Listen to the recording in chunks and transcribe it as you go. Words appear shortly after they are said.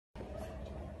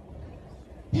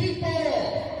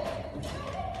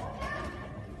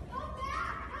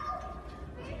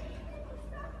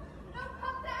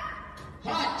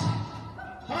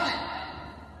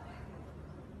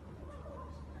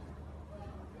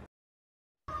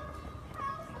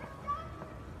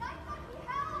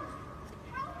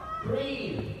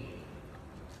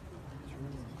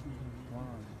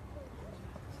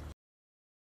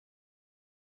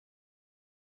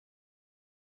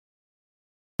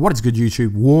What is good, YouTube?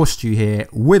 Warstu here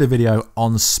with a video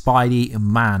on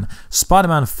Spider-Man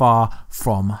Far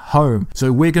From Home.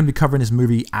 So we're going to be covering this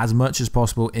movie as much as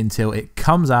possible until it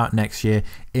comes out next year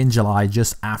in July,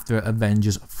 just after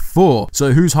Avengers 4.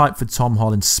 So who's hyped for Tom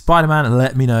Holland's Spider-Man?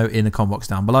 Let me know in the comment box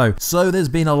down below. So there's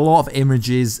been a lot of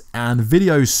images and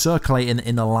videos circulating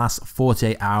in the last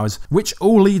 48 hours, which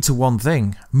all lead to one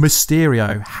thing: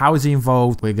 Mysterio. How is he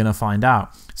involved? We're going to find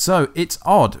out. So it's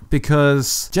odd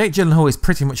because Jake Gyllenhaal is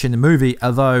pretty much in the movie,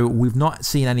 although we've not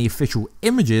seen any official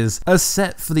images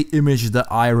except for the image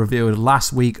that I revealed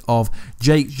last week of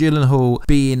Jake Gyllenhaal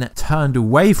being turned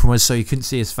away from us so you couldn't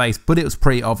see his face, but it was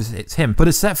pretty obvious it's him. But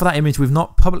except for that image, we've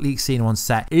not publicly seen him on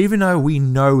set, even though we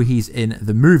know he's in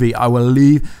the movie. I will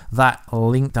leave that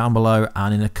link down below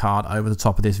and in a card over the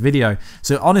top of this video.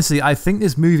 So honestly, I think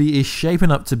this movie is shaping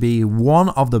up to be one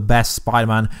of the best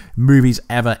Spider-Man movies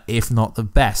ever, if not the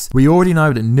best. We already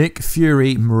know that Nick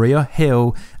Fury, Maria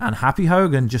Hill, and Happy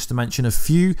Hogan, just to mention a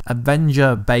few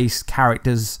Avenger-based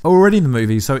characters, are already in the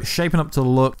movie, so it's shaping up to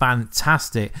look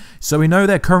fantastic. So we know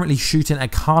they're currently shooting a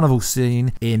carnival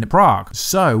scene in Prague.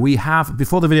 So we have,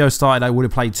 before the video started, I would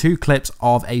have played 2 clips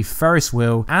of a Ferris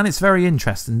wheel, and it's very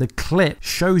interesting. The clip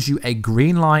shows you a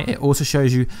green light. It also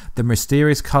shows you the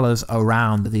mysterious colors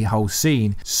around the whole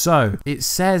scene. So it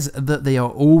says that they are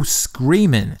all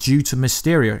screaming due to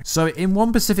Mysterio. So in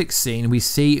one specific scene, we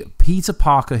see Peter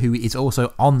Parker, who is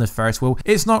also on the Ferris wheel.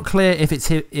 It's not clear if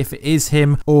it is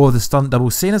him or the stunt double.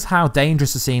 Seeing as how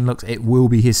dangerous the scene looks, it will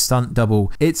be his stunt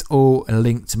double. It's all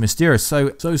linked to Mysterio.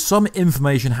 So some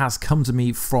information has come to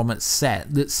me from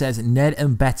set that says Ned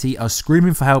and Betty are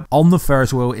screaming for help on the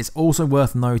Ferris wheel. It's also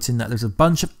worth noting that there's a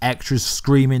bunch of extras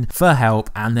screaming for help,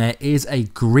 and there is a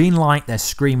green light they're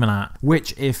screaming at,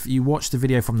 which if you watch the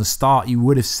video from the start, you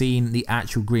would have seen the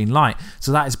actual green light.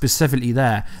 So that is specifically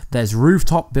there. There's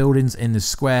rooftop buildings in the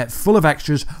square full of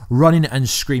extras running and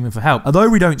screaming for help. Although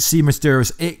we don't see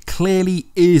Mysterio, it clearly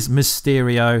is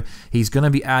Mysterio. He's going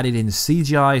to be added in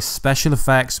CGI, special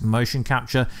effects, motion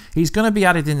capture. He's going to be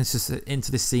added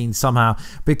into this scene somehow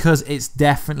because it's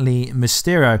definitely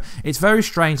Mysterio. It's very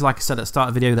strange, like I said at the start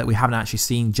of the video, that we haven't actually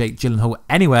seen Jake Gyllenhaal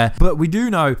anywhere, but we do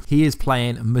know he is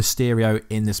playing Mysterio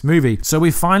in this movie. So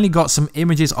we finally got some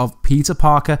images of Peter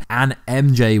Parker and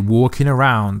MJ walking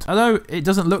around. Although it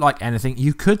doesn't look like anything,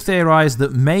 you could theorize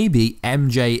that maybe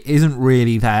MJ isn't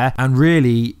really there and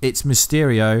really it's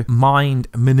Mysterio mind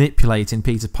manipulating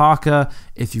Peter Parker.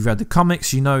 If you've read the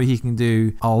comics, you know he can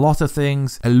do a lot of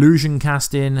things: illusion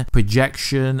casting,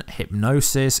 projection,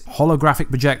 hypnosis, holographic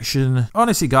projection.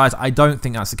 Honestly guys, I don't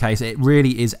think that's the case. It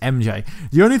really is MJ.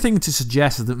 The only thing to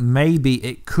suggest that maybe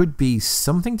it could be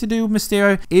something to do with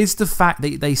Mysterio is the fact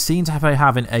that they seem to be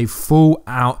having a full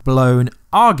out blown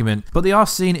argument, but they are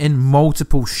seen in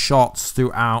multiple shots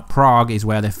throughout Prague is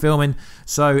where they're filming.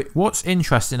 So what's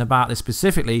interesting about this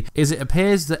specifically is it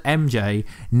appears that MJ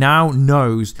now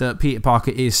knows that Peter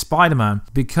Parker is Spider-Man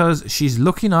because she's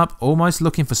looking up, almost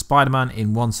looking for Spider-Man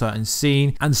in one certain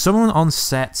scene, and someone on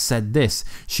set said this: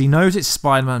 she knows it's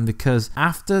Spider-Man because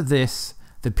after this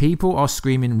the people are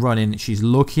screaming, running. She's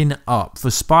looking up for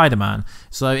Spider-Man.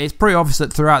 So it's pretty obvious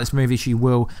that throughout this movie she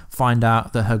will find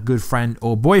out that her good friend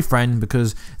or boyfriend,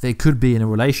 because they could be in a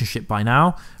relationship by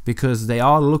now, because they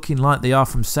are looking like they are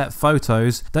from set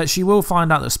photos, that she will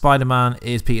find out that Spider-Man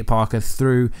is Peter Parker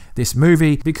through this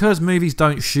movie. Because movies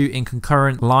don't shoot in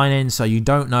concurrent lining, so you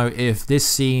don't know if this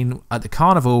scene at the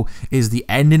carnival is the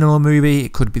ending of the movie.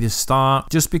 It could be the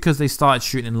start. Just because they started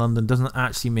shooting in London doesn't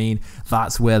actually mean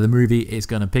that's where the movie is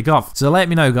going to pick off. So let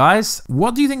me know, guys,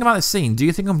 what do you think about this scene? Do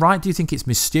you think I'm right? Do you think it's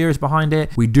Mysterio's behind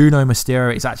it? We do know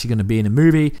Mysterio is actually going to be in a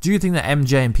movie. Do you think that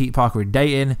MJ and Peter Parker are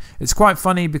dating? It's quite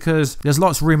funny because there's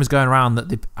lots of rumors going around that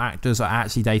the actors are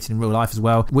actually dating in real life as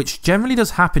well, which generally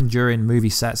does happen during movie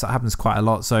sets. That happens quite a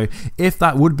lot. So if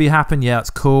that would be happen, yeah, it's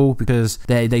cool because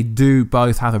they do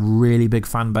both have a really big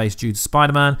fan base due to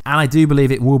Spider-Man, and I do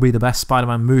believe it will be the best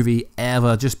Spider-Man movie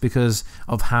ever just because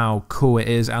of how cool it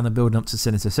is and the building up to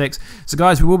Sinister Six. So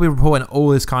guys, we will be reporting all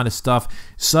this kind of stuff,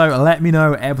 so let me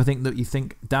know everything that you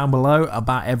think down below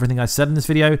about everything I said in this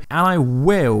video, and I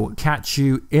will catch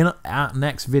you in our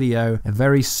next video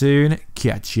very soon.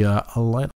 Catch you later.